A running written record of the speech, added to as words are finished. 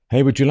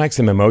Hey, would you like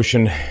some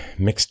emotion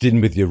mixed in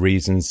with your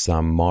reasons,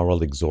 some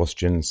moral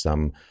exhaustion,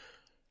 some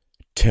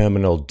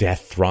terminal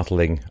death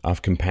throttling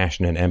of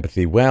compassion and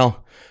empathy?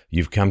 Well,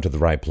 you've come to the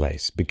right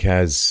place,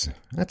 because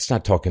let's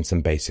start talking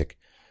some basic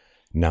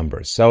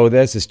numbers. So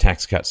there's this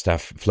tax cut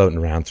stuff floating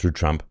around through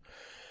Trump,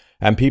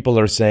 and people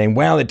are saying,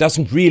 well, it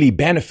doesn't really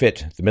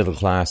benefit the middle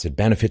class, it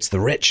benefits the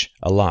rich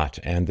a lot.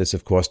 And this,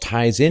 of course,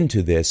 ties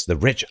into this. The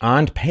rich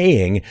aren't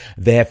paying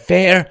their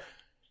fair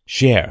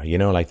share,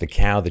 like the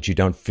cow that you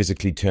don't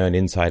physically turn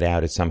inside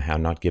out is somehow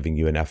not giving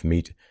you enough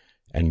meat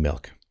and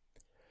milk.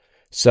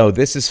 So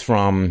this is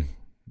from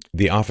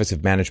the Office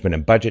of Management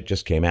and Budget,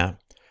 just came out.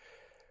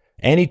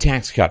 Any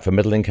tax cut for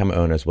middle-income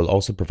earners will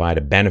also provide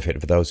a benefit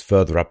for those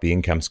further up the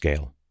income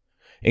scale,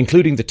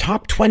 including the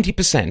top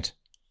 20%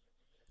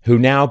 who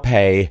now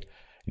pay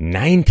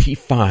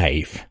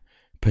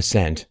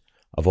 95%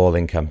 of all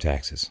income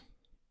taxes.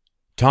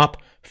 Top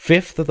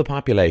fifth of the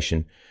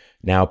population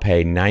now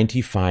pay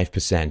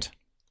 95%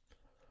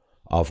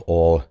 of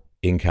all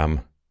income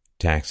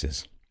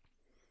taxes.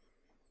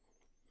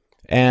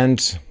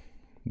 And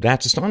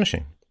that's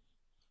astonishing.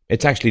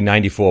 It's actually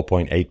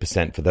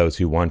 94.8% for those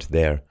who want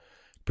their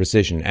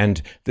precision.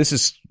 And this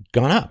has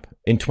gone up.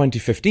 In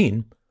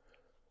 2015,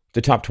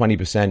 the top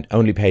 20%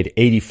 only paid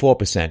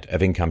 84%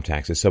 of income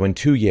taxes. So in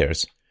 2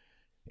 years,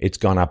 it's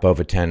gone up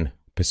over 10%.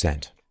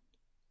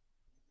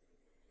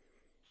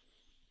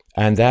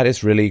 And that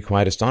is really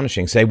quite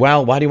astonishing. Say,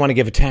 well, why do you want to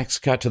give a tax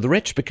cut to the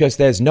rich? Because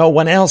there's no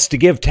one else to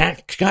give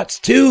tax cuts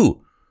to.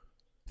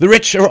 The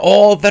rich are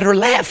all that are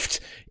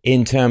left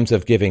in terms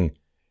of giving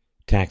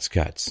tax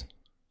cuts.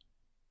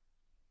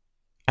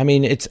 I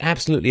mean, it's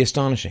absolutely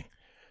astonishing.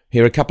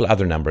 Here are a couple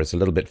other numbers a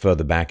little bit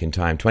further back in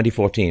time.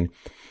 2014,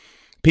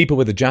 people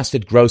with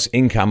adjusted gross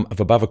income of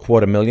above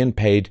 $250,000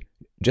 paid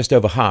just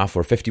over half,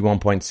 or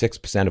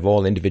 51.6% of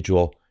all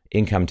individual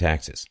income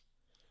taxes.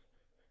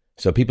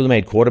 So people who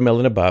made $250,000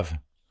 and above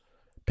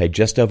paid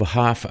just over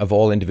half of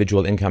all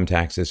individual income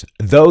taxes,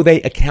 though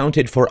they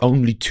accounted for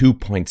only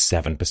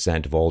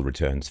 2.7% of all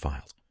returns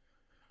filed.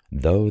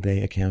 Though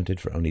they accounted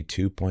for only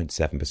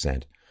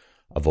 2.7%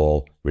 of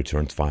all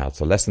returns filed.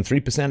 So less than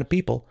 3% of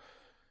people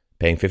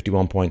paying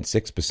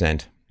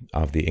 51.6%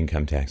 of the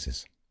income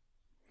taxes.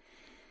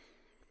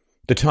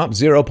 The top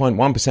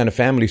 0.1% of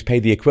families pay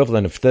the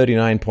equivalent of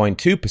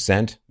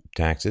 39.2%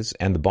 taxes,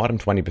 and the bottom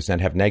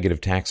 20% have negative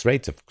tax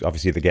rates.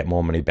 Obviously, they get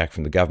more money back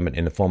from the government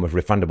in the form of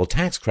refundable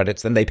tax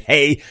credits than they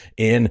pay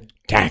in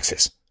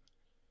taxes.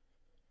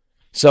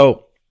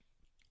 So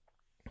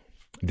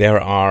there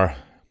are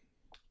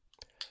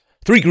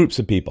three groups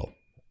of people,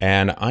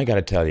 and I got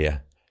to tell you,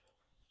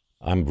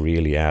 I'm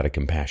really out of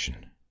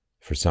compassion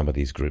for some of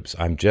these groups.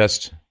 I'm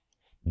just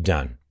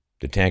done.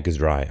 The tank is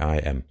dry. I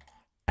am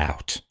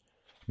out.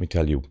 Let me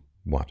tell you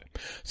what.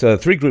 So there are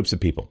three groups of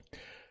people.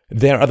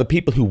 There are the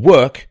people who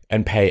work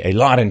and pay a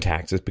lot in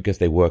taxes because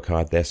they work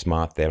hard, they're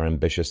smart, they're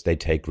ambitious, they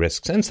take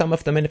risks, and some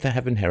of them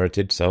have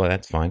inherited, so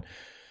that's fine.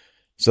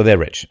 So they're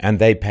rich, and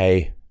they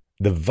pay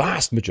the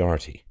vast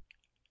majority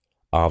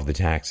of the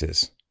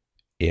taxes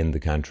in the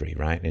country,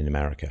 right, in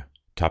America.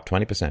 Top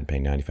 20%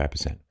 paying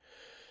 95%.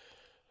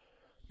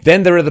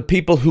 Then there are the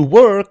people who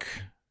work,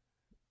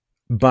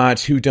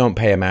 but who don't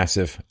pay a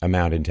massive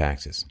amount in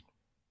taxes.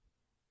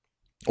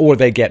 Or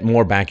they get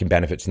more back in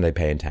benefits than they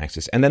pay in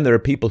taxes. And then there are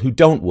people who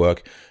don't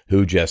work,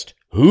 who just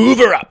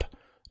hoover up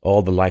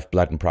all the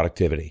lifeblood and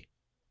productivity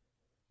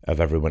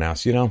of everyone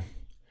else.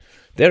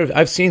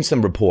 I've seen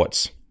some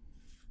reports.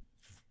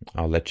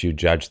 I'll let you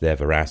judge their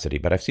veracity,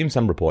 but I've seen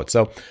some reports.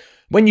 So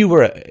when you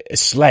were a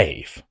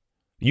slave,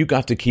 you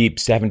got to keep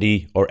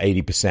 70 or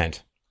 80%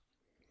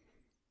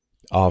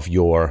 of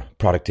your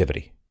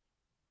productivity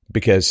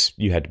because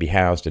you had to be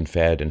housed and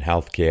fed and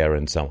health care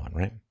and so on,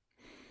 right?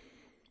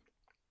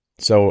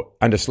 So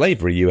under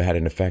slavery, you had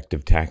an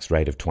effective tax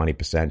rate of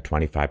 20%,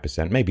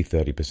 25%, maybe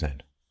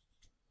 30%.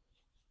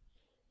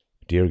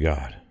 Dear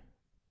God,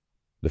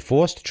 the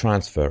forced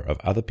transfer of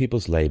other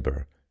people's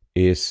labor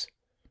is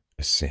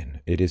a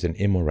sin. It is an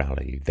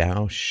immorality.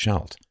 Thou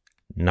shalt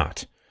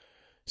not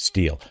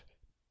steal.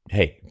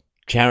 Hey,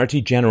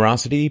 charity,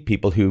 generosity,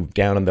 people who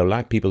down on their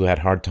luck, people who had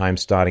hard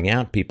times starting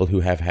out, people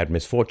who have had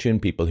misfortune,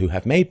 people who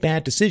have made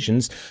bad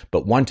decisions,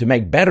 but want to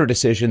make better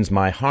decisions,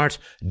 my heart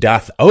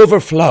doth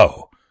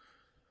overflow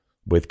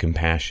with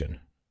compassion.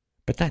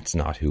 But that's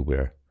not who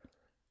we're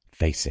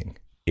facing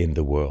in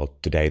the world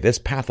today. This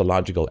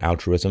pathological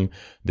altruism,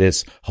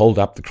 this hold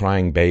up the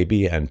crying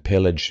baby and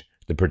pillage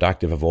the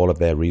productive of all of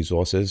their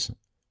resources,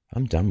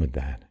 I'm done with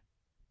that.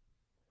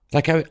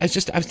 Like I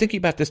was thinking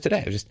about this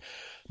today. I was just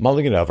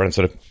mulling it over and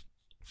sort of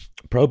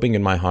probing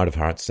in my heart of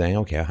hearts, saying,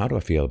 okay, how do I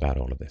feel about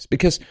all of this?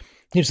 Because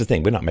here's the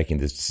thing, we're not making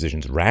these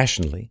decisions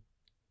rationally.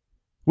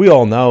 We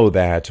all know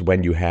that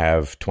when you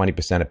have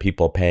 20% of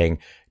people paying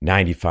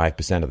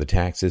 95% of the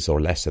taxes, or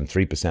less than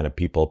 3% of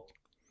people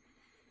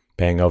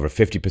paying over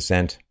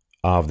 50%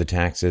 of the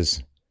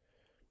taxes,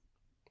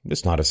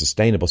 it's not a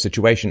sustainable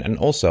situation. And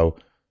also,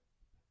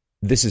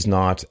 this is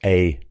not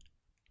a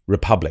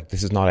republic.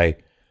 This is not a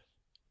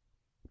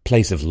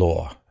place of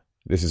law.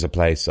 This is a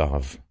place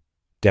of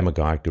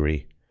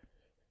demagoguery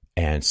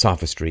and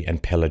sophistry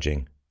and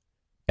pillaging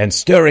and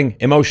stirring,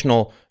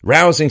 emotional,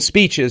 rousing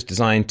speeches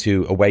designed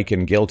to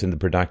awaken guilt in the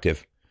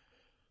productive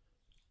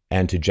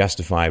and to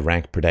justify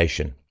rank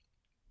predation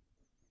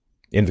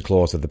in the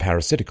claws of the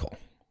parasitical.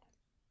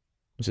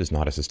 This is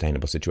not a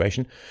sustainable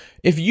situation.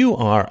 If you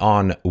are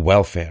on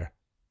welfare,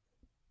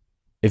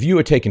 if you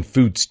are taking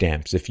food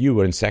stamps, if you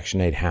are in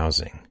Section 8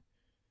 housing,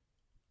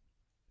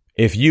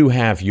 if you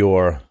have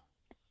your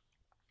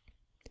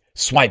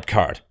swipe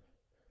card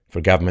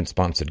for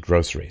government-sponsored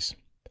groceries,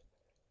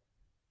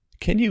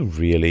 can you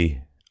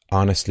really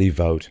honestly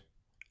vote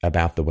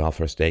about the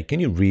welfare state? Can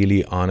you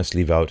really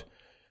honestly vote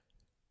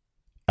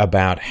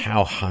about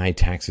how high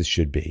taxes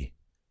should be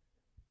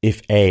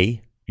if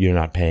A, you're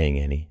not paying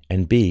any,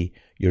 and B,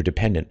 you're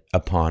dependent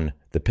upon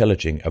the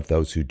pillaging of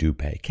those who do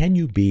pay? Can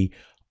you be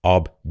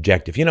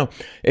objective? You know,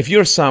 if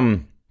you're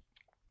some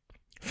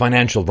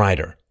financial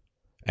writer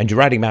and you're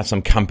writing about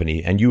some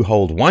company and you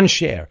hold one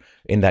share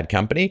in that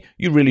company,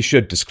 you really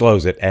should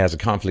disclose it as a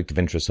conflict of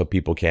interest so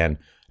people can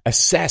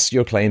assess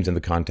your claims in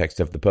the context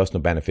of the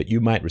personal benefit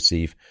you might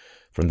receive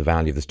from the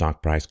value of the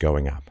stock price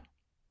going up.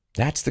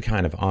 That's the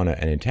kind of honor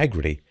and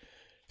integrity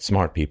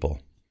smart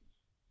people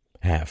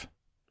have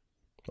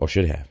or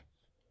should have.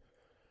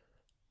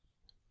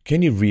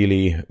 Can you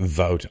really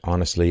vote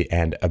honestly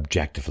and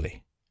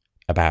objectively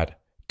about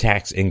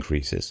tax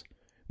increases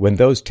when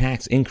those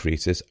tax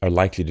increases are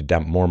likely to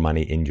dump more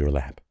money in your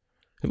lap?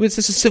 This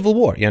is a civil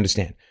war, you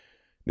understand?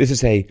 This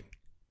is a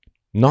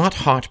not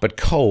hot but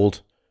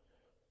cold,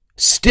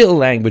 still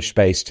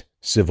language-based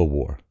civil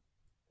war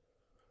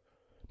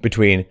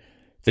between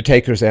the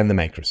takers and the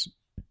makers.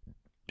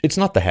 It's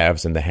not the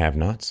haves and the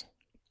have-nots.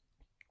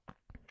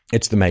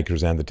 It's the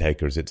makers and the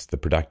takers. It's the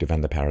productive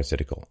and the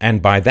parasitical.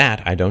 And by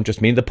that, I don't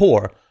just mean the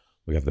poor.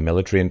 We have the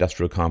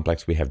military-industrial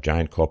complex. We have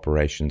giant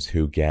corporations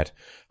who get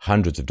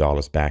hundreds of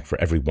dollars back for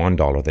every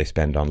 $1 they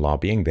spend on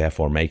lobbying,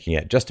 therefore making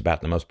it just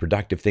about the most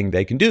productive thing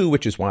they can do,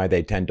 which is why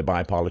they tend to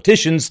buy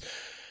politicians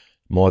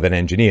more than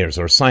engineers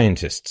or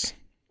scientists.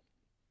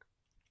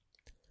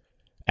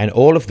 And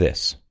all of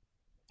this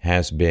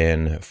has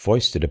been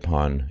foisted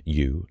upon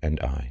you and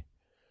I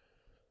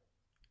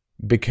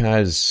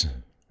because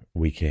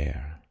we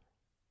care,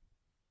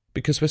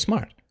 because we're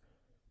smart.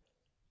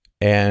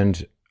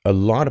 And a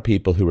lot of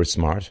people who are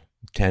smart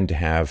tend to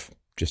have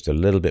just a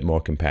little bit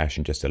more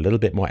compassion, just a little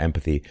bit more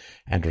empathy,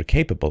 and are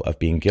capable of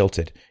being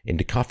guilted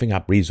into coughing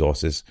up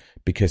resources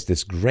because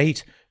this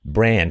great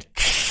brand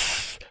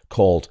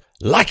called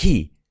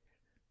lucky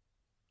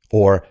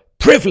or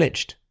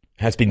privileged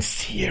has been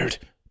seared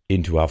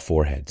into our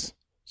foreheads,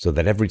 so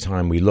that every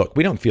time we look,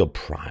 we don't feel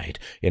pride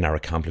in our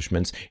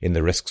accomplishments, in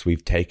the risks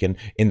we've taken,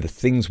 in the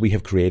things we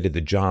have created,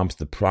 the jobs,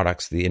 the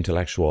products, the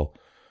intellectual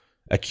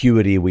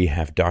acuity we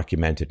have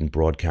documented and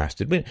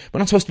broadcasted. We're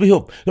not supposed to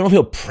feel, we don't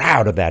feel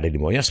proud of that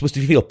anymore. You're not supposed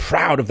to feel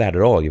proud of that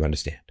at all, you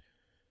understand?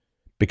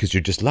 Because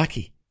you're just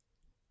lucky.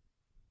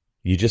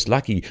 You're just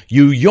lucky.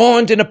 You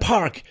yawned in a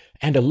park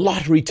and a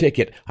lottery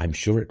ticket, I'm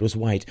sure it was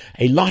white,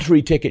 a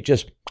lottery ticket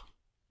just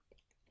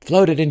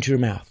floated into your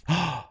mouth.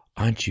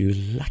 Aren't you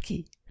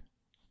lucky?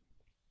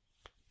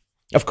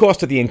 Of course,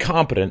 to the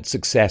incompetent,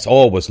 success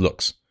always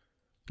looks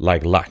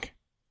like luck.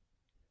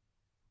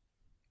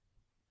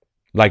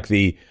 Like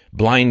the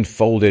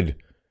blindfolded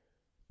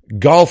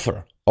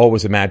golfer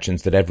always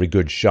imagines that every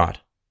good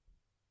shot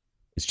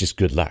is just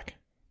good luck.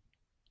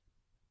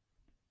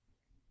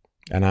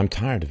 And I'm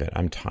tired of it.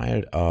 I'm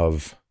tired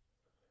of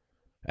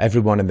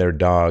everyone and their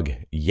dog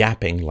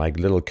yapping like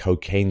little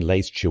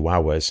cocaine-laced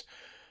chihuahuas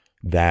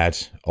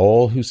that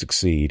all who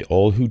succeed,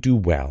 all who do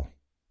well,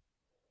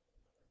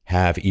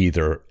 have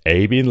either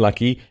A, been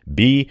lucky,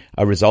 B,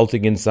 are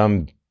resulting in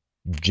some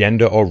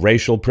gender or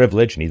racial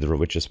privilege, neither of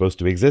which is supposed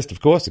to exist,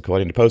 of course,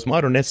 according to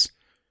postmodernists,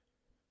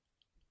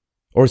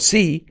 or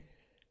C,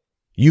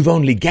 you've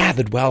only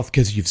gathered wealth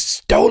because you've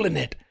stolen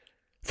it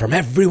from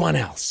everyone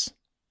else.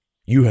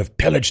 You have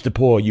pillaged the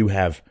poor. You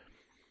have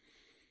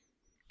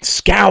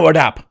scoured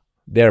up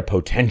their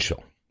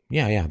potential.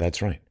 Yeah,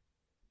 that's right.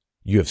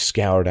 You have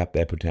scoured up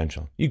their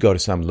potential. You go to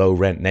some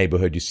low-rent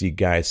neighborhood, you see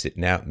guys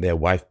sitting out in their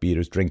wife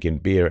beaters drinking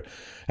beer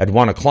at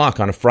 1 o'clock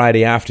on a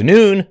Friday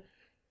afternoon,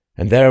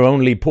 and they're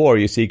only poor,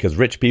 you see, because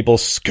rich people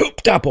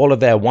scooped up all of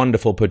their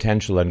wonderful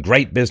potential and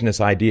great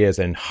business ideas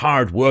and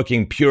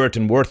hard-working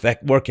Puritan work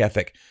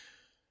ethic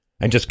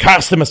and just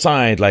cast them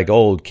aside like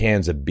old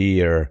cans of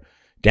beer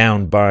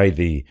down by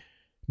the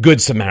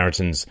Good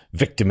Samaritan's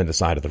victim in the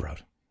side of the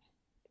road.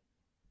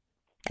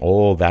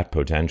 All that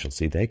potential.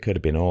 See, they could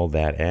have been all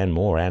that and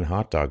more and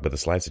hot dog with a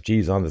slice of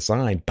cheese on the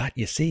side. But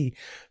you see,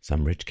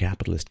 some rich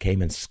capitalist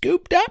came and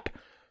scooped up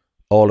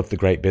all of the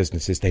great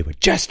businesses they were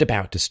just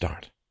about to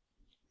start.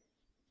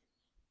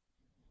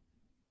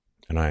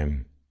 And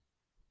I'm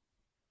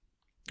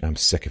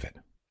sick of it.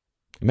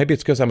 Maybe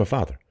it's because I'm a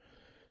father.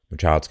 My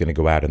child's going to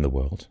go out in the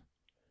world,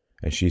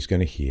 and she's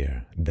going to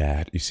hear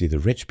that, you see, the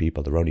rich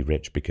people, they're only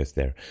rich because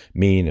they're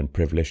mean and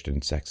privileged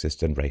and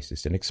sexist and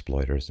racist and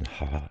exploiters and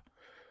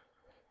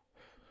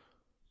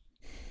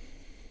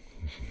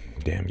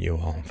damn you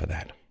all for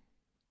that.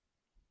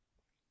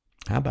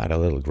 How about a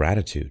little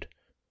gratitude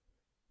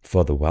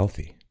for the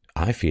wealthy?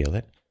 I feel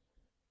it.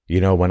 You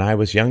know, when I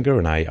was younger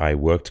and I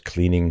worked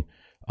cleaning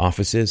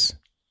offices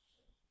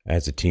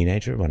as a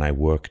teenager, when I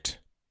worked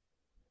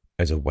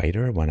as a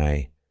waiter, when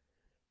I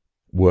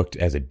worked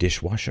as a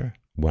dishwasher,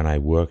 when I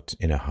worked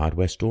in a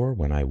hardware store,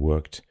 when I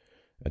worked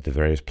at the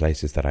various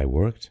places that I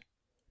worked,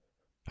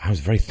 I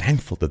was very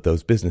thankful that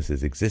those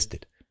businesses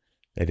existed.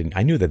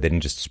 I knew that they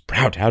didn't just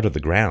sprout out of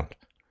the ground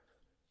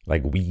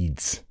like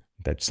weeds,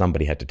 that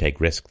somebody had to take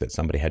risk, that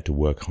somebody had to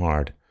work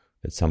hard,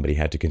 that somebody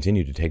had to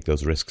continue to take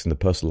those risks in the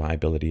personal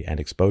liability and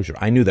exposure.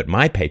 I knew that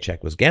my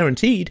paycheck was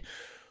guaranteed,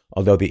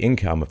 although the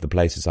income of the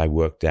places I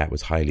worked at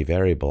was highly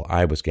variable.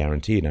 I was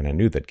guaranteed, and I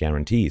knew that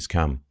guarantees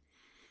come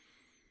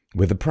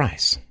with a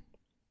price.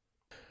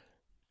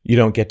 You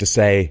don't get to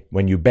say,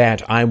 when you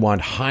bet, I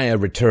want higher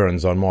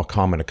returns on more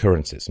common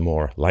occurrences,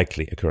 more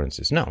likely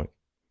occurrences. No,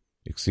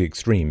 it's the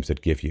extremes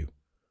that give you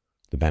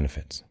the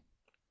benefits.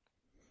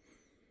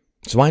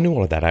 So I knew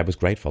all of that. I was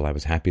grateful. I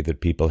was happy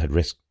that people had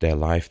risked their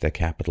life, their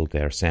capital,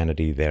 their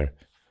sanity, their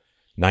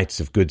nights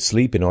of good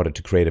sleep in order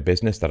to create a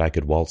business that I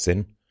could waltz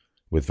in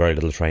with very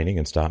little training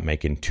and start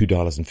making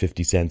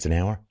 $2.50 an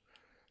hour.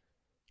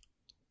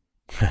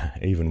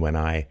 Even when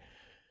I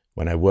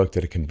worked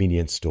at a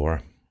convenience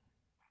store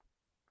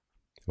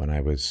when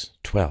I was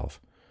 12,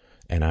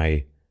 and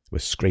I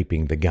was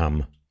scraping the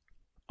gum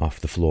off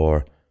the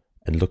floor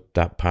and looked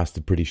up past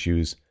the pretty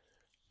shoes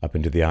up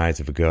into the eyes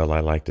of a girl I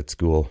liked at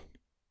school.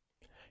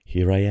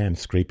 Here I am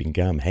scraping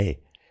gum. Hey,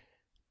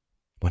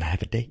 want to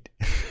have a date?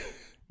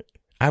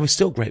 I was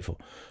still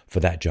grateful for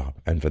that job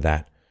and for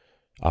that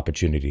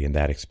opportunity and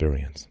that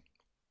experience.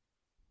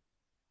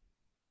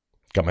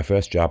 Got my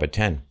first job at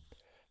 10,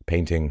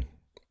 painting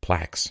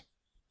plaques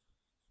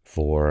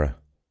for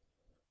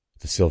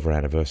the silver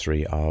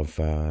anniversary of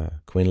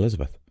Queen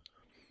Elizabeth.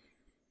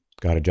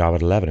 Got a job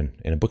at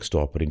 11 in a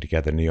bookstore putting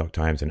together New York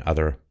Times and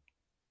other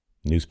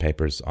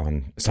newspapers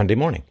on Sunday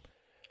morning.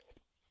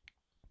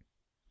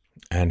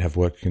 And have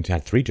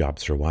had 3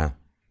 jobs for a while.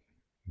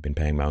 Been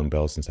paying my own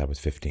bills since I was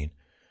 15.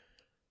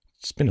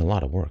 It's been a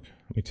lot of work.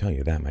 Let me tell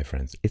you that, my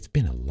friends. It's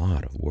been a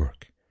lot of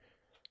work.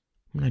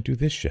 When I do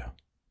this show,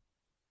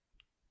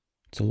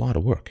 it's a lot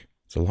of work.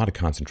 It's a lot of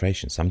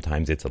concentration.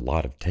 Sometimes it's a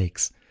lot of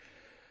takes.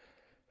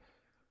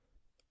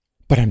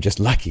 But I'm just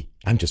lucky.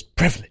 I'm just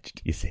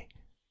privileged, you see.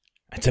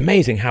 It's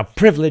amazing how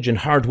privilege and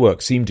hard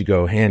work seem to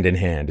go hand in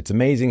hand. It's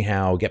amazing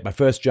how I get my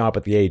first job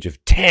at the age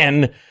of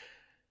 10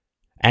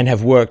 and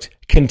have worked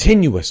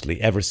continuously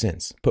ever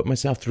since. Put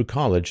myself through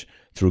college,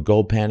 through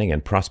gold panning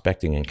and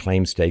prospecting and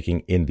claim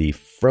staking in the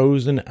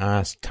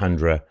frozen-ass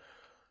tundra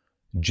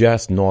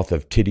just north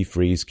of Titty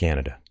Freeze,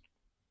 Canada.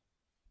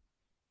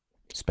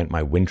 Spent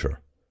my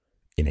winter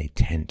in a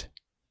tent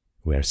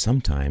where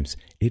sometimes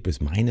it was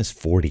minus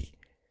 40.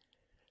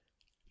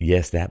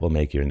 Yes, that will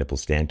make your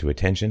nipples stand to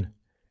attention,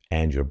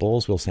 and your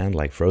balls will sound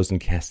like frozen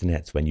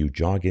castanets when you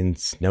jog in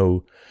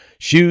snow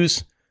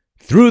shoes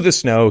through the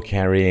snow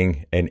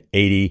carrying an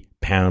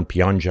 80-pound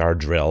Pionjar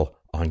drill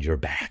on your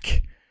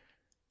back.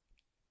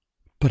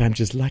 But I'm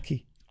just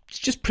lucky. It's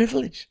just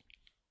privilege.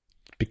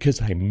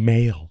 Because I'm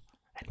male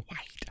and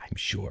white, I'm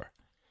sure.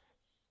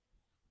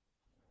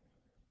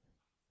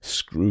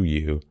 Screw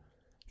you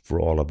for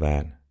all of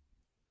that.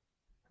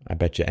 I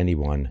bet you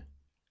anyone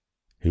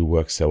who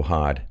works so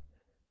hard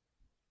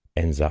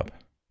ends up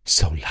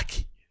so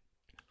lucky.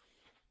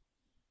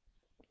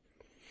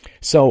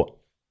 So,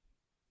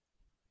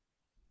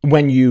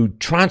 when you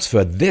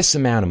transfer this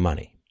amount of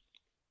money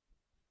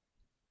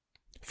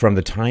from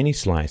the tiny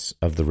slice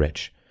of the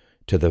rich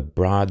to the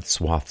broad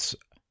swaths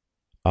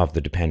of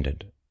the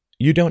dependent,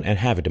 you don't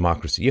have a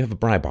democracy, you have a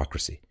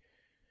bribocracy.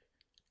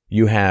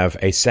 You have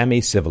a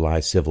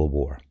semi-civilized civil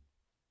war,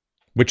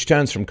 which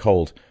turns from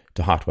cold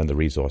to hot when the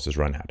resources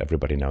run out.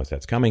 Everybody knows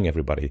that's coming.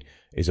 Everybody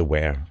is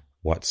aware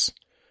what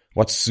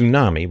red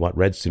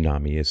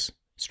tsunami is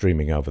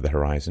streaming over the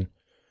horizon,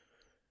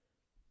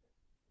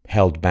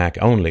 held back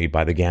only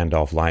by the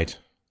Gandalf light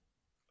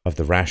of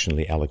the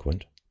rationally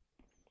eloquent.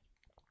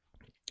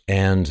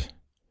 And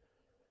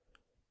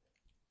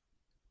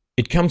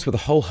it comes with a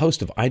whole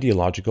host of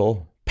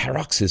ideological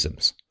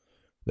paroxysms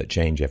that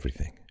change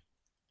everything.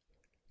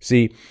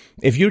 See,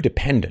 if you're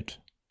dependent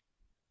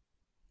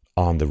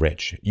on the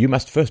rich, you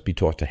must first be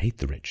taught to hate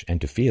the rich and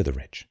to fear the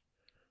rich.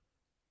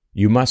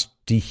 You must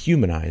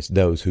dehumanize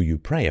those who you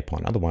prey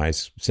upon.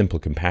 Otherwise, simple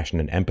compassion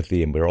and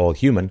empathy, and we're all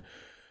human,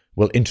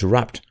 will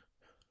interrupt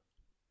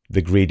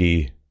the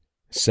greedy,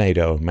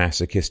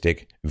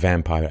 sadomasochistic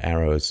vampire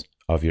arrows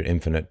of your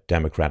infinite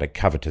democratic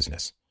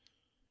covetousness.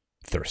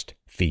 Thirst,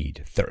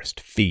 feed, thirst,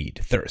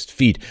 feed, thirst,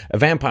 feed. A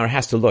vampire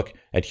has to look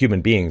at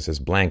human beings as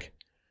blank,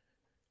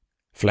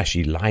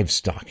 fleshy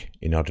livestock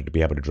in order to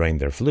be able to drain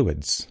their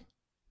fluids.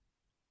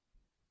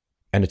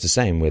 And it's the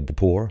same with the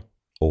poor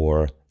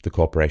or the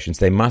corporations.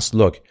 They must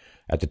look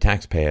at the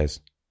taxpayers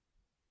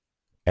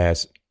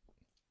as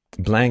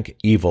blank,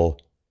 evil,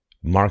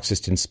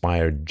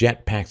 Marxist-inspired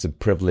jetpacks of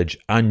privilege,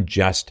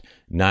 unjust,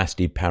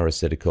 nasty,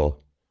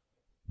 parasitical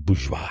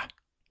bourgeois.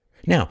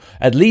 Now,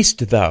 at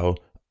least, though,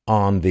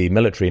 on the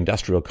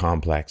military-industrial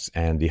complex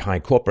and the high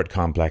corporate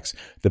complex,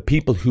 the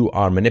people who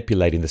are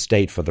manipulating the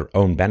state for their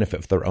own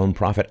benefit, for their own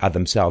profit, are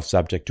themselves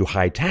subject to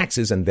high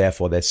taxes, and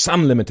therefore there's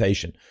some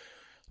limitation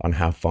on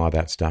how far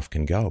that stuff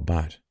can go.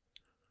 But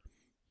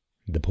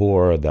the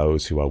poor,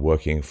 those who are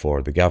working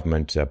for the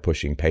government,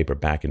 pushing paper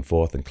back and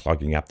forth and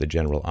clogging up the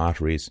general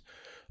arteries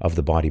of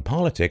the body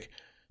politic,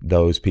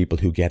 those people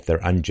who get their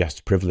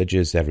unjust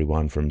privileges,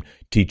 everyone from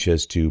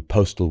teachers to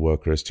postal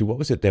workers to, what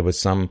was it? There was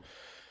some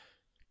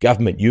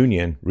government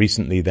union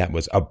recently that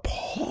was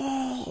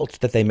appalled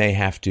that they may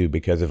have to,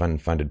 because of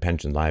unfunded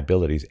pension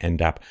liabilities,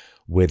 end up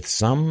with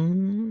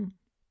some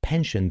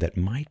pension that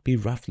might be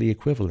roughly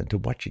equivalent to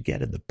what you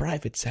get in the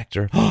private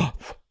sector.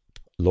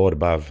 Lord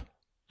above.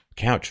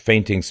 Couch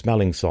fainting,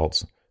 smelling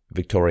salts,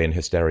 Victorian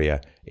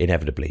hysteria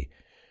inevitably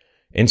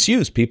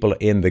ensues. People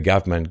in the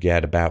government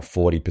get about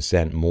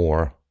 40%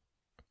 more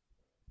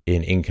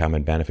in income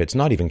and benefits,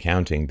 not even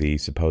counting the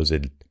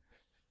supposed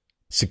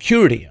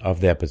security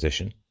of their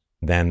position,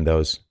 than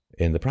those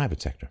in the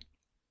private sector.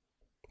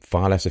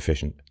 Far less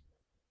efficient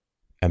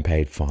and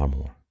paid far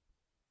more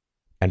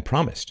and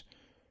promised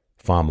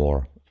far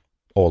more,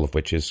 all of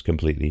which is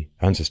completely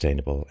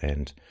unsustainable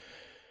and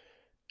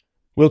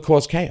will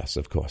cause chaos,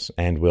 of course,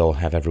 and will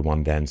have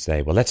everyone then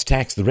say, well, let's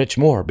tax the rich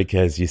more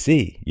because you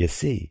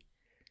see,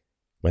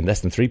 when less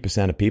than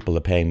 3% of people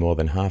are paying more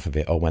than half of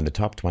it, or when the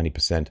top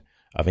 20%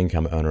 of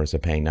income earners are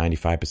paying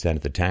 95%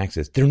 of the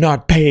taxes, they're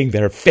not paying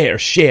their fair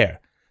share.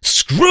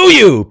 Screw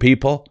you,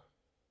 people!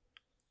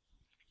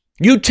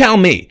 You tell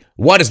me,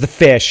 what is the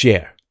fair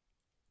share?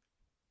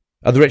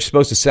 Are the rich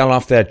supposed to sell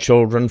off their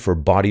children for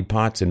body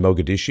parts in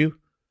Mogadishu?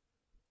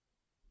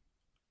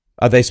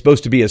 Are they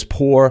supposed to be as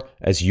poor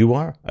as you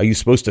are? Are you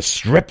supposed to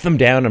strip them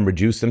down and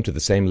reduce them to the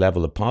same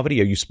level of poverty?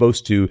 Are you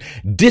supposed to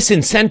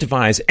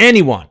disincentivize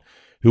anyone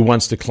who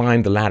wants to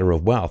climb the ladder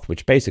of wealth,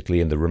 which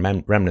basically in the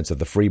remnants of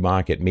the free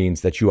market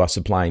means that you are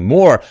supplying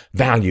more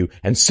value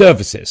and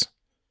services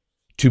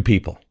to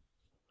people?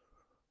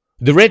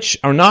 The rich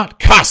are not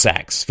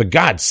Cossacks, for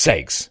God's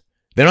sakes.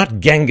 They're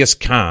not Genghis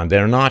Khan.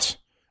 They're not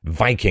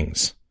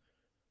Vikings.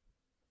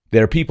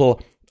 They're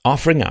people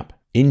offering up,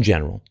 in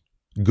general,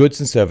 goods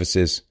and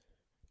services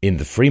in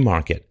the free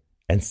market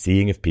and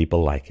seeing if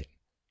people like it.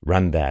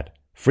 Run that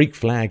freak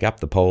flag up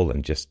the pole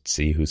and just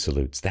see who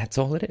salutes. That's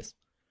all it is.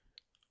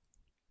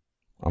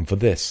 And for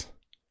this,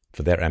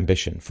 for their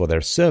ambition, for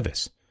their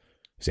service.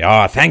 Say,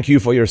 thank you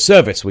for your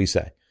service, we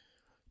say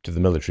to the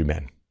military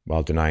men,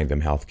 while denying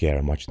them health care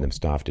and watching them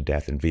starve to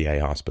death in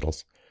VA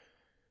hospitals.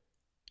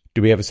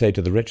 Do we ever say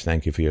to the rich,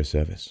 thank you for your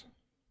service?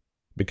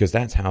 Because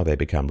that's how they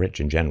become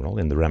rich in general,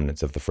 in the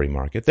remnants of the free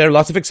market. There are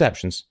lots of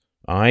exceptions.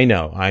 I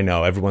know.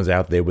 Everyone's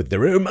out there with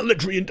their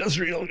military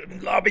industrial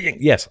lobbying.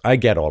 Yes, I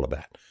get all of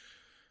that.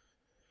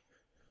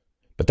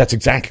 But that's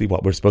exactly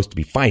what we're supposed to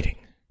be fighting.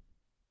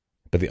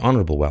 But the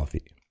honorable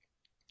wealthy,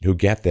 who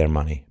get their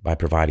money by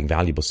providing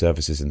valuable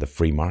services in the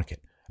free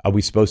market, are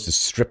we supposed to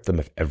strip them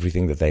of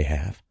everything that they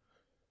have?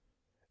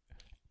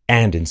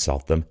 And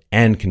insult them,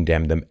 and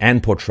condemn them,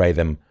 and portray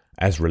them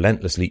as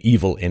relentlessly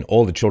evil in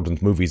all the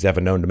children's movies ever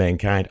known to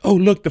mankind? Oh,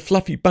 look, the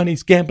fluffy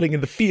bunnies gambling in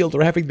the field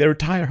or having their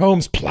entire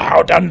homes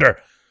plowed under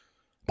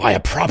by a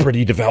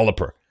property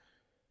developer.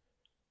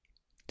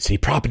 See,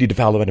 property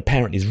development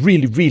apparently is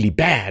really, really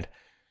bad.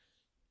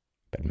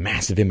 But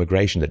massive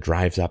immigration that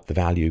drives up the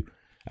value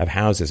of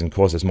houses and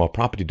causes more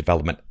property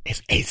development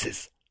is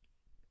aces.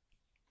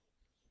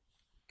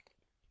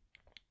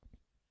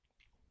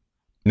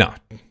 No,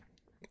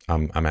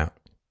 I'm out.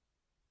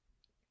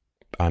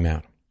 I'm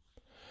out.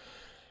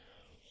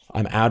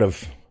 I'm out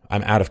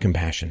of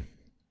compassion.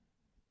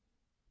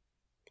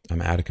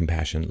 I'm out of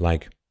compassion.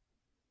 Like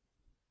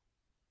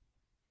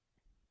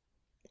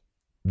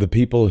the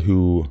people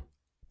who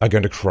are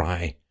going to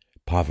cry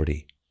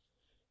poverty.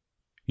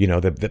 You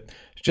know,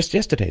 just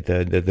yesterday,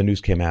 the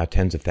news came out,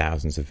 tens of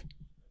thousands of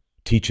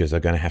teachers are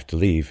going to have to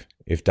leave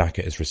if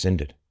DACA is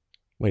rescinded.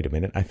 Wait a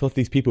minute, I thought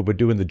these people were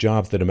doing the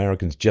jobs that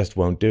Americans just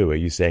won't do. Are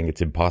you saying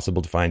it's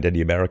impossible to find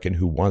any American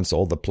who wants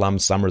all the plum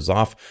summers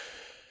off,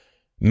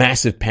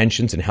 massive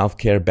pensions and health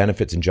care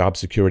benefits and job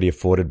security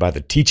afforded by the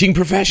teaching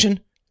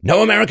profession?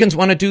 No Americans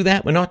want to do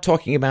that. We're not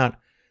talking about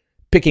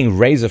picking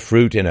razor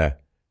fruit in a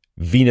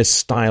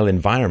Venus-style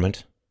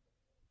environment.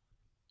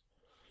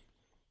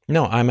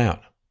 No, I'm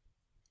out.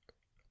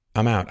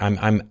 I'm out.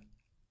 I'm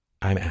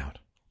out.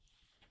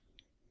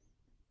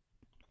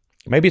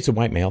 Maybe it's a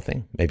white male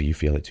thing. Maybe you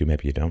feel it too.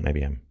 Maybe you don't.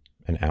 Maybe I'm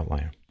an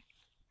outlier.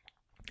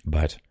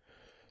 But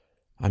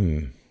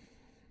I'm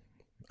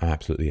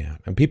absolutely out.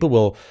 And people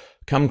will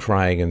come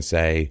crying and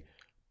say,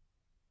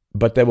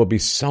 but there will be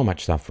so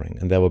much suffering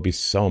and there will be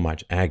so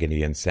much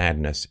agony and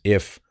sadness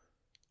if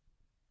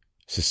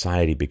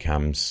society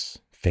becomes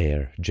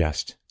fair,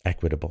 just,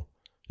 equitable.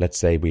 Let's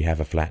say we have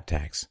a flat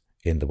tax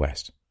in the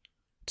West.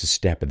 It's a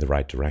step in the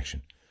right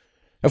direction.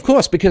 Of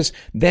course, because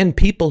then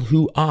people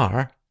who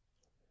are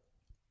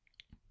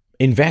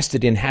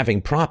invested in having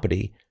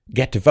property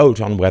get to vote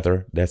on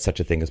whether there's such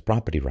a thing as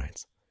property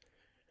rights.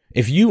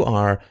 If you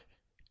are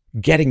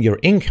getting your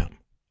income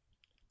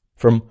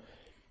from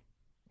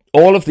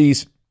all of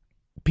these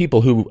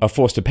people who are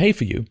forced to pay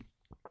for you,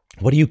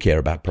 what do you care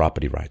about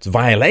property rights?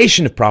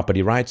 Violation of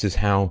property rights is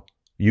how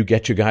you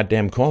get your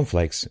goddamn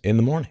cornflakes in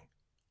the morning.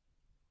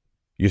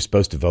 You're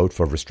supposed to vote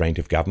for restraint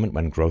of government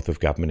when growth of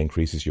government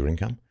increases your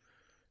income.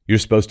 You're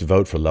supposed to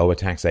vote for lower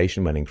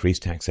taxation when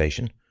increased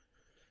taxation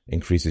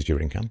increases your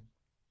income.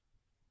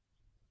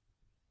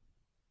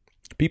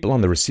 People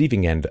on the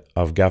receiving end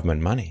of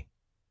government money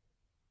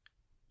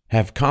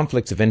have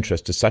conflicts of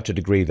interest to such a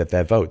degree that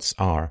their votes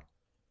are,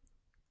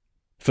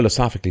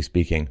 philosophically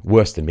speaking,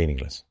 worse than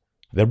meaningless.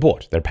 They're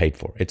bought, they're paid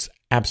for. It's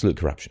absolute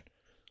corruption.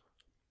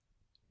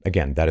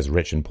 Again, that is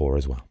rich and poor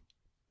as well.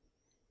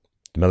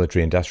 The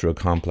military-industrial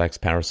complex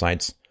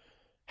parasites,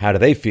 how do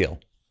they feel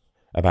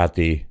about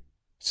the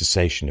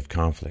cessation of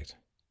conflict?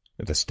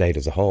 The state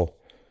as a whole,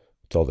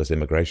 with all this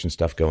immigration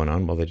stuff going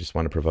on, well, they just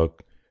want to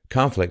provoke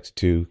conflict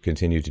to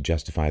continue to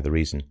justify the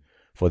reason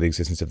for the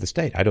existence of the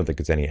state. I don't think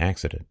it's any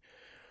accident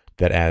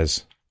that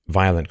as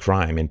violent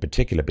crime in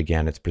particular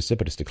began its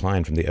precipitous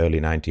decline from the early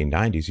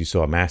 1990s, you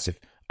saw a massive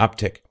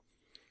uptick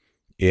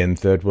in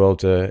third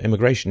world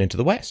immigration into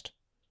the West.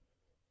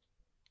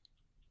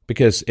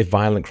 Because if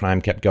violent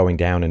crime kept going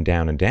down and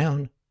down and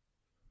down,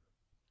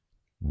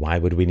 why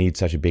would we need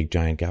such a big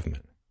giant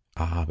government?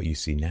 But you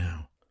see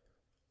now,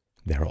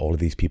 there are all of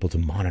these people to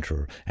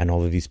monitor and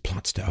all of these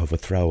plots to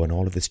overthrow and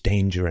all of this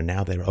danger, and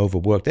now they're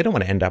overworked. They don't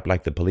want to end up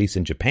like the police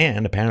in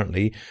Japan,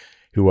 apparently,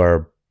 who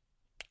are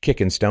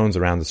kicking stones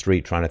around the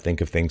street trying to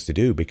think of things to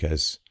do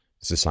because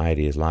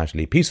society is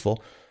largely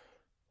peaceful.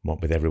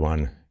 What with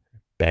everyone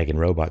bagging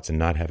robots and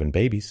not having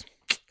babies.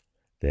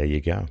 There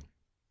you go.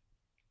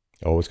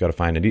 Always got to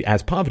find a new...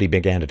 As poverty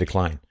began to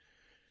decline.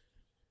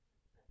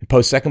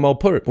 Post-Second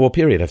World War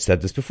period, I've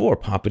said this before,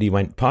 poverty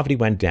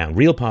went down.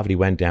 Real poverty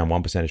went down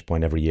 1 percentage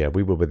point every year.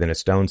 We were within a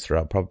stone's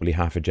throw, probably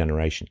half a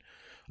generation,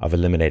 of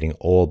eliminating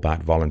all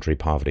but voluntary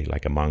poverty,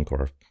 like a monk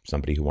or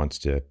somebody who wants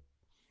to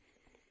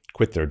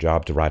quit their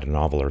job to write a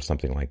novel or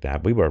something like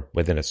that. We were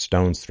within a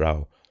stone's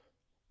throw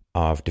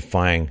of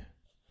defying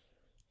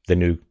the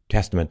New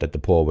Testament that the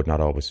poor would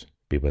not always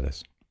be with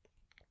us.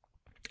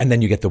 And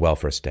then you get the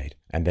welfare state,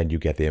 and then you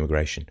get the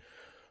immigration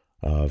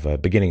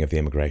of beginning of the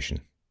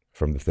immigration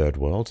from the third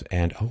world,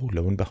 and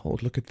lo and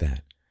behold, look at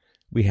that.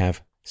 We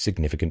have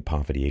significant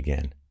poverty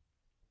again.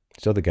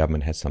 So the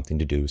government has something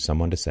to do,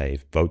 someone to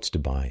save, votes to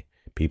buy,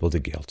 people to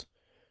guilt.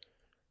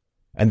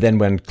 And then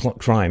when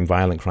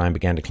violent crime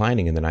began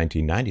declining in the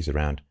 1990s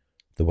around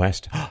the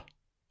West, oh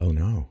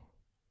no,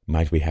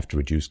 might we have to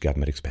reduce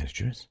government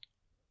expenditures?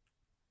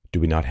 Do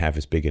we not have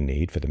as big a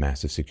need for the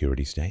massive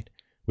security state?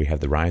 We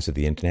have the rise of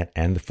the internet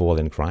and the fall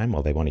in crime.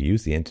 Well, they want to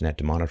use the internet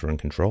to monitor and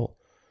control.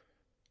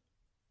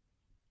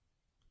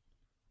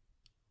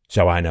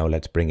 So I know,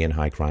 let's bring in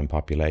high crime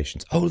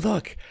populations. Oh,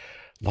 look,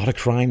 a lot of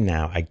crime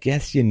now. I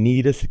guess you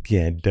need us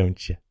again,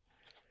 don't you?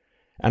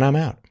 And I'm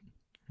out.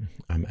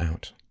 I'm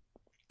out.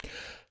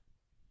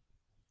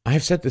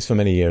 I've said this for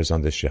many years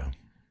on this show.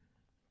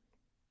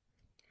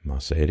 I'll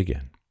say it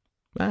again.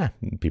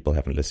 People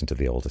haven't listened to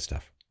the older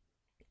stuff.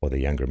 Or the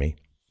younger me.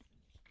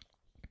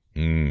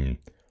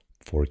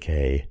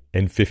 4K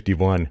and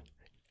 51.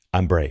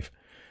 I'm brave.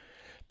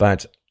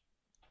 But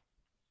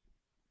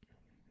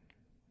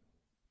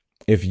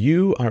if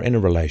you are in a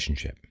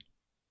relationship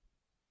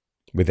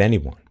with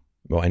anyone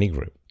or any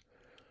group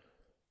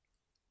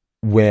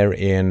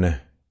wherein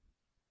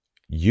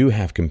you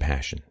have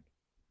compassion,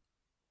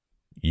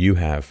 you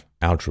have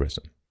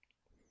altruism,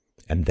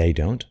 and they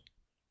don't,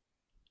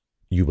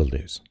 you will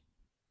lose.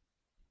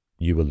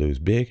 You will lose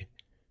big,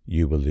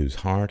 you will lose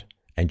hard,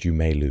 and you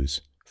may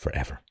lose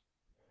forever.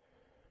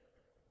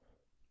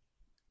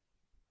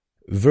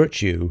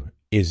 Virtue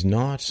is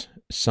not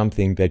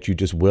something that you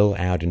just will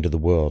out into the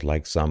world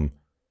like some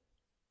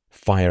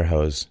fire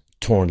hose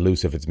torn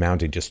loose of its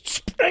mounting, just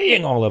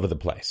spraying all over the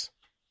place.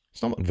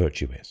 It's not what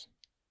virtue is.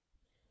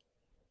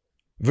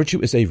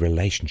 Virtue is a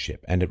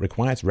relationship, and it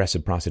requires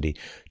reciprocity.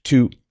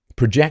 To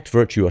project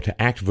virtue or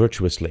to act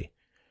virtuously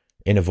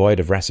in a void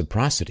of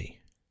reciprocity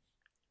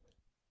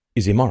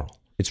is immoral.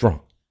 It's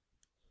wrong.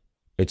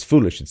 It's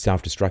foolish, it's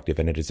self-destructive,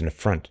 and it is an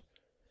affront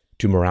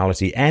to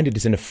morality, and it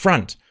is an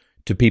affront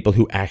to people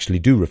who actually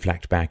do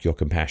reflect back your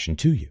compassion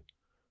to you.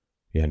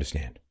 You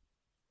understand?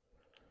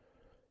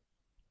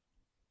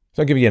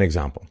 So I'll give you an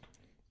example.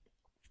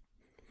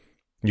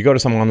 You go to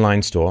some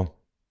online store,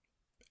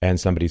 and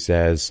somebody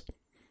says,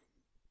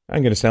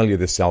 I'm going to sell you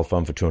this cell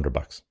phone for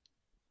 $200.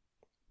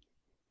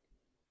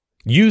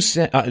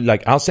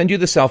 I'll send you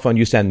the cell phone,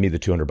 you send me the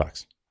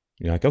 $200.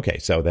 You're like, okay,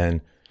 so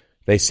then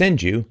they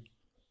send you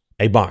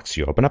a box.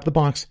 You open up the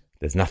box,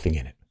 there's nothing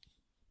in it.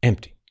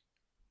 Empty.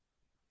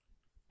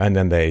 And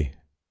then they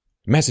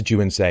message you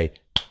and say,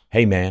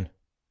 hey man,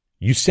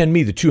 you send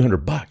me the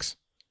 $200.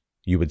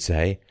 You would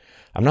say,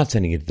 I'm not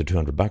sending you the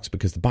 $200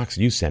 because the box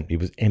you sent me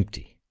was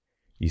empty.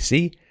 You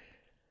see?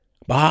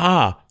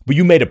 But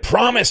you made a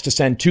promise to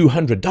send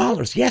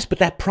 $200. Yes, but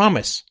that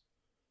promise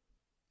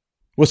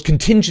was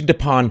contingent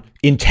upon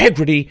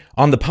integrity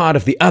on the part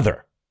of the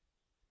other.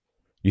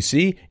 You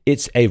see,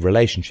 it's a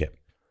relationship.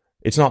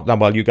 It's not that,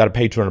 well, you got to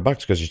pay $200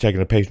 because you're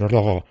taking a patient.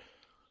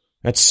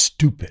 That's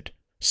stupid,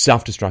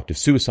 self-destructive,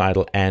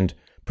 suicidal, and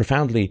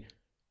profoundly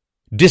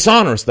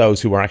dishonors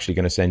those who are actually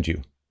going to send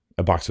you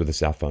a box with a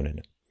cell phone in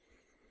it.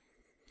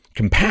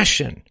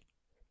 Compassion,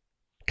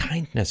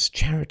 kindness,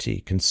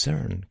 charity,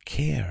 concern,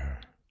 care.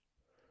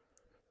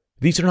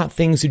 These are not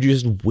things that you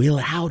just will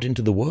out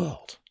into the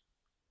world.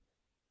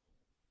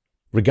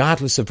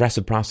 Regardless of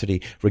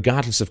reciprocity,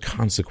 regardless of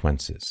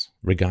consequences,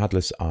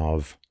 regardless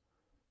of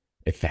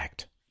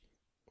effect.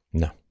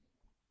 No.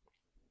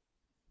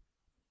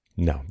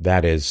 No,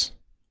 that is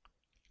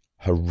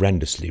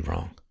horrendously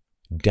wrong,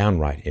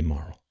 downright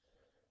immoral.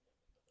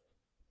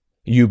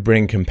 You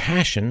bring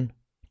compassion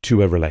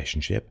to a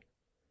relationship.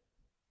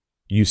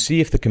 You see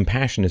if the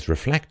compassion is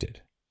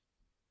reflected.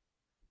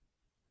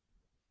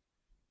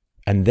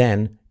 And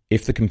then,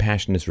 if the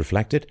compassion is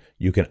reflected,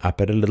 you can up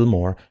it a little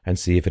more and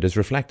see if it is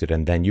reflected.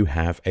 And then you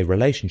have a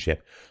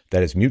relationship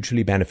that is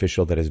mutually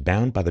beneficial, that is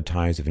bound by the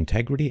ties of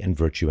integrity and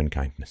virtue and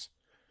kindness.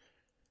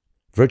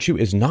 Virtue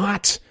is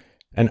not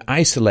an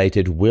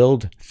isolated,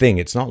 willed thing.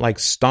 It's not like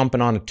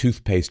stomping on a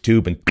toothpaste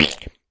tube and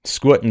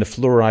squirting the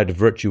fluoride of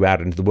virtue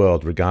out into the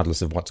world,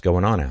 regardless of what's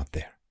going on out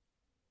there.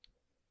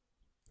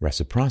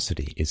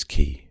 Reciprocity is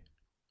key.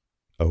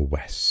 O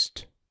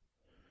West.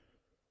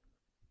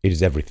 It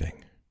is everything.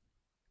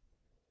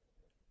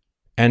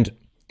 And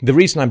the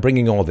reason I'm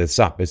bringing all this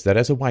up is that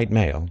as a white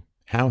male,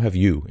 how have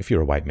you, if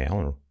you're a white male,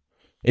 or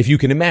if you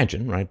can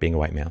imagine, right, being a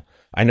white male,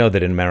 I know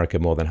that in America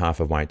more than half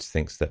of whites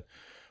thinks that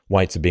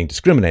whites are being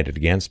discriminated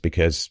against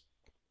because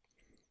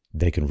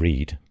they can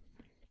read.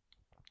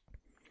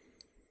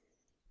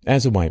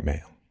 As a white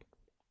male,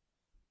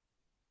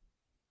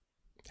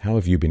 how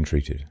have you been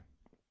treated?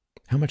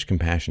 How much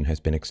compassion has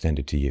been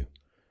extended to you?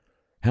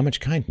 How much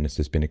kindness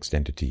has been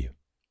extended to you?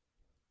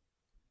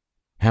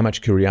 How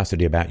much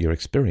curiosity about your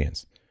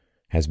experience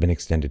has been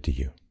extended to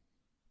you?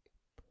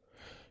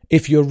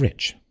 If you're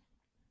rich,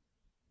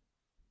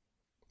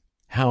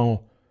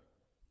 how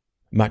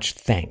much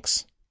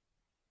thanks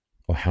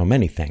or how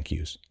many thank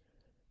yous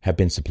have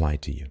been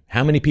supplied to you?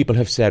 How many people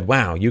have said,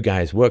 wow, you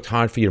guys worked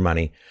hard for your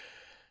money.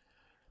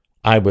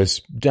 I was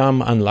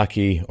dumb,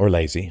 unlucky, or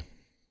lazy,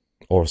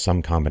 or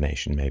some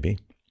combination maybe.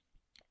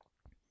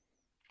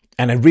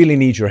 And I really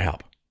need your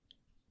help.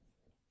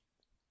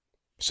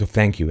 So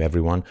thank you,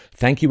 everyone.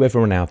 Thank you,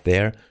 everyone out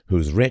there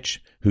who's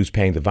rich, who's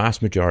paying the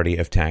vast majority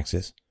of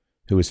taxes,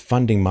 who is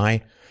funding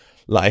my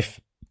life,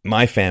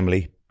 my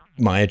family,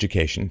 my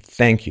education.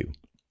 Thank you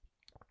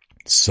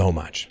so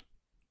much.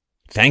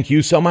 Thank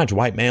you so much,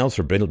 white males,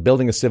 for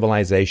building a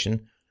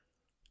civilization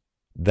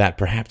that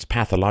perhaps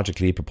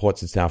pathologically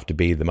purports itself to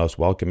be the most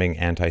welcoming,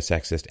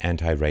 anti-sexist,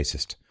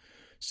 anti-racist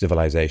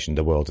civilization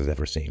the world has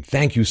ever seen.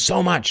 Thank you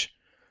so much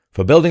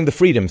for building the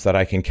freedoms that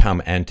I can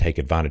come and take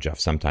advantage of,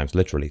 sometimes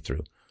literally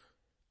through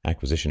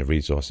acquisition of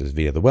resources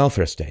via the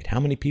welfare state. How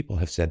many people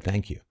have said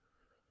thank you?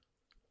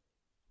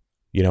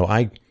 You know,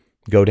 I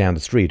go down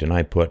the street and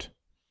I put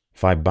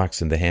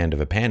 $5 in the hand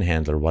of a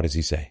panhandler. What does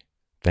he say?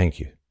 Thank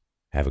you.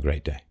 Have a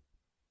great day.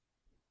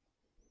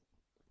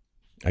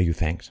 Are you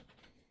thanked?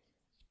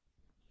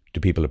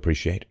 Do people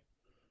appreciate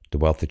the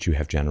wealth that you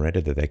have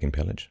generated that they can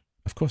pillage?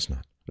 Of course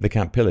not. They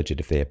can't pillage it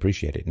if they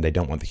appreciate it, and they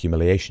don't want the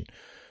humiliation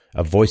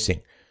of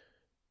voicing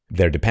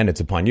their dependence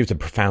upon you. It's a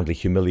profoundly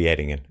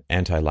humiliating and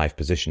anti-life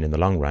position in the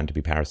long run to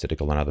be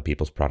parasitical on other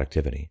people's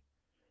productivity.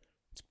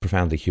 It's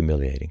profoundly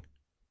humiliating.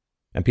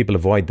 And people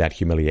avoid that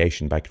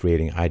humiliation by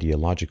creating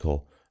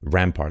ideological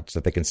ramparts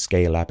that they can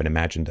scale up and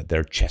imagine that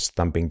they're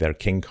chest-thumping their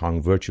King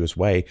Kong virtuous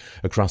way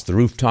across the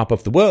rooftop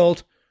of the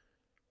world,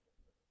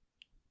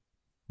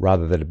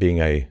 rather than it being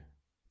a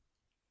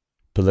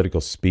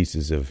political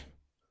species of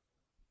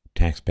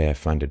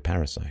taxpayer-funded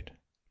parasite.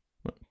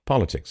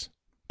 Politics.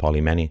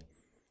 Poly many.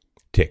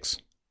 Ticks.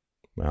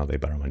 Well, they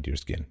burrow under your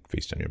skin,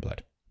 feast on your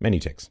blood. Many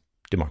ticks.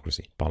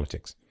 Democracy.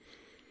 Politics.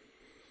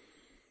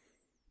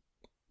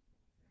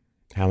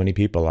 How many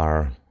people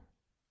are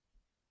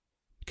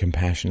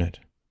compassionate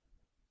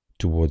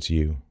towards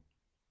you?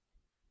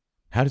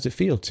 How does it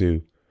feel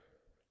to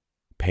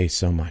pay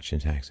so much in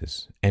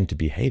taxes and to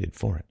be hated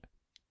for it?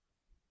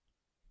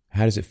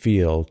 How does it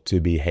feel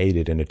to be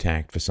hated and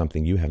attacked for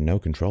something you have no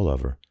control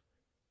over,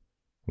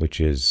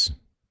 which is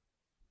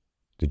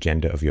the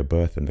gender of your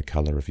birth and the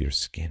color of your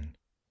skin?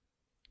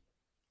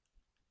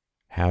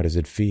 How does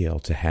it feel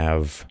to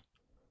have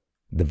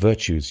the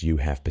virtues you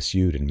have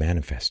pursued and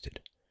manifested?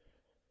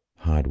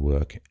 Hard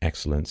work,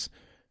 excellence,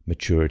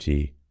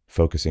 maturity,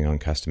 focusing on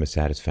customer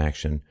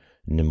satisfaction,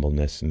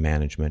 nimbleness,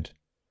 management,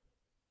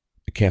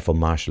 a careful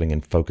marshalling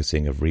and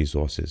focusing of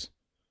resources,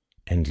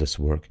 endless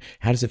work.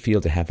 How does it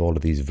feel to have all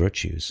of these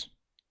virtues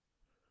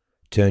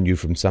turn you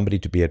from somebody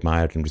to be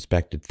admired and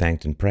respected,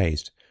 thanked and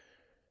praised,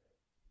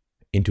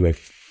 into a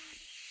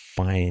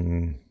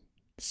fine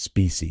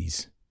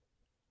species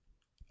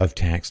of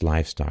tax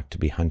livestock to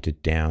be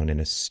hunted down in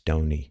a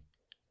stony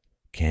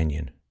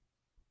canyon,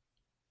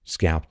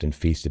 scalped and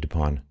feasted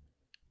upon,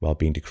 while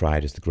being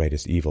decried as the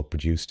greatest evil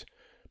produced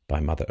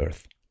by Mother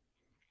Earth?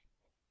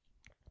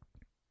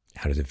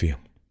 How does it feel?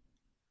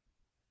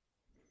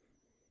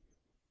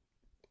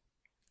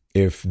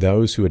 if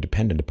those who are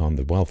dependent upon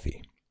the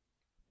wealthy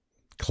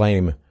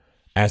claim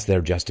as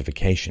their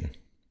justification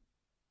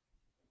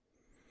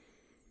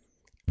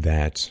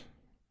that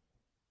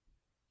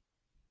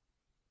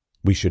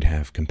we should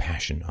have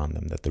compassion on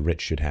them, that the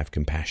rich should have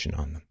compassion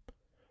on them,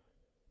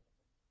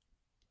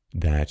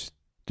 that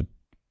the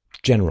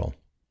general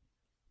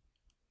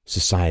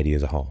society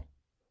as a whole,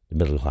 the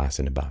middle class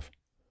and above,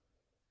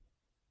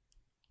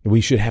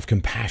 we should have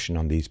compassion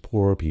on these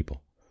poor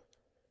people.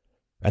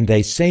 And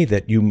they say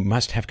that you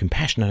must have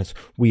compassion on us.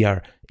 We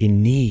are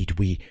in need.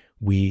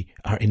 We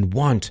are in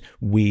want.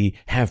 We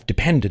have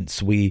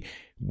dependence. We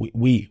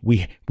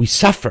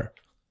suffer.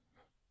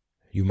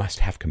 You must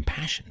have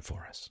compassion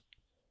for us.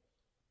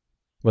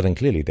 Well, then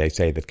clearly they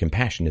say that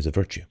compassion is a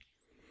virtue.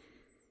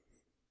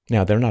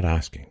 Now, they're not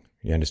asking,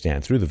 you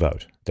understand, through the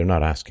vote, they're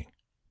not asking.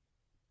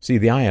 See,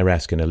 the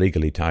IRS can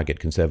illegally target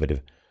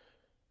conservative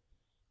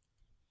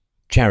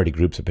charity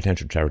groups or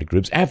potential charity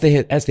groups, as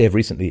they have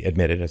recently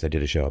admitted, as I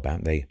did a show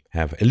about. They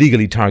have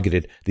illegally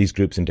targeted these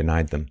groups and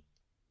denied them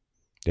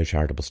their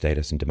charitable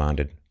status and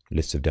demanded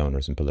lists of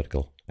donors and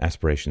political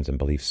aspirations and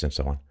beliefs and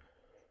so on.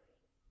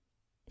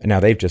 And now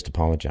they've just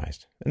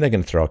apologized. And they're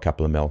going to throw a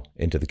couple of mil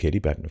into the kitty,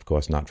 but of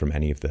course not from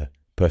any of the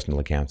personal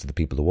accounts of the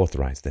people who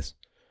authorized this.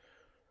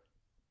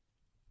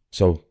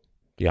 So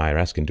the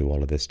IRS can do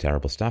all of this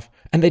terrible stuff,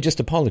 and they just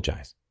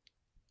apologize.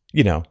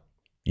 You know,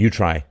 you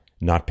try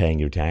not paying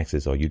your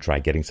taxes, or you try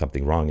getting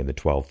something wrong in the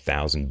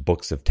 12,000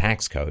 books of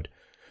tax code,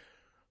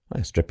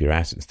 I strip your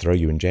assets, throw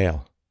you in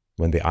jail.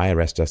 When the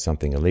IRS does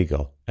something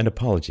illegal, an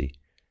apology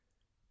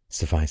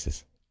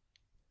suffices.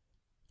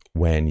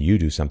 When you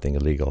do something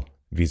illegal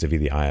vis-a-vis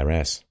the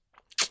IRS,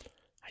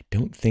 I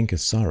don't think a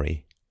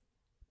sorry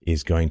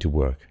is going to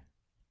work.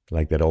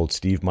 Like that old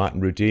Steve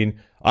Martin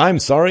routine, I'm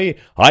sorry,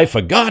 I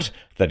forgot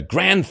that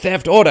Grand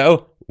Theft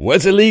Auto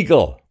was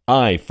illegal.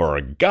 I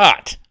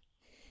forgot.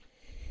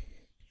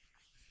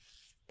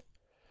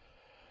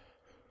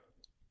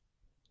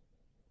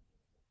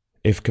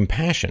 If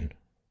compassion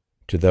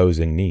to those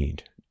in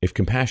need, if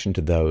compassion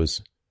to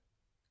those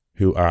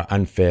who are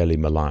unfairly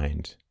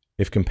maligned,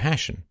 if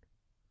compassion,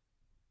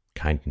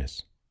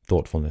 kindness,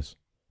 thoughtfulness,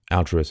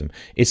 altruism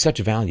is such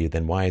a value,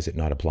 then why is it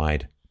not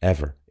applied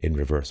ever in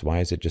reverse?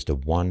 Why is it just a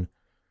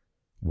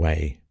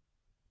one-way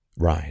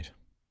ride?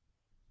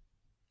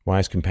 Why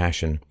is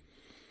compassion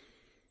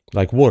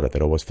like water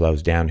that always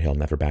flows downhill,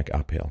 never back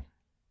uphill?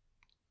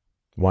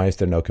 Why is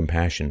there no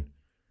compassion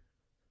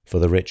for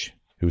the rich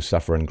who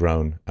suffer and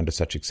groan under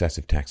such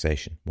excessive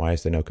taxation? Why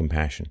is there no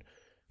compassion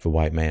for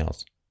white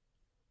males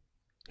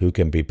who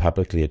can be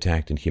publicly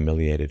attacked and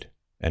humiliated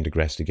and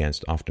aggressed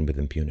against, often with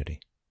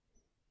impunity?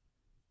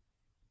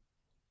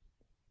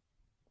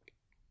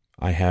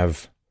 I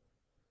have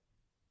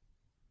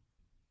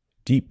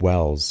deep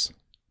wells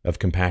of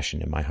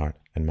compassion in my heart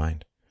and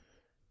mind.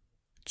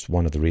 It's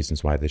one of the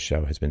reasons why this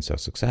show has been so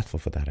successful.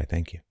 For that, I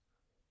thank you.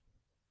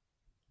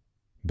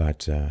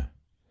 But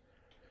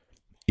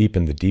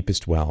even the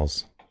deepest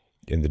wells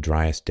in the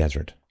driest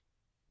desert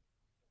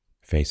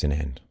face an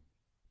end.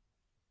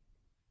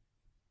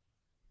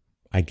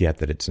 I get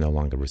that it's no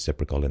longer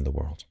reciprocal in the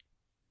world.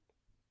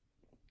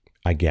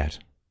 I get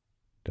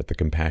that the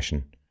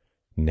compassion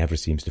never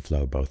seems to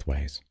flow both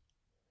ways.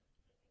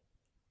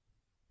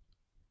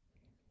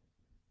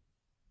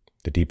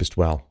 The deepest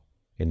well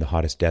in the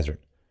hottest desert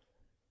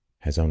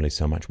has only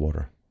so much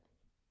water.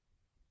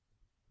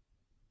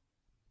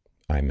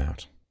 I'm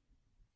out.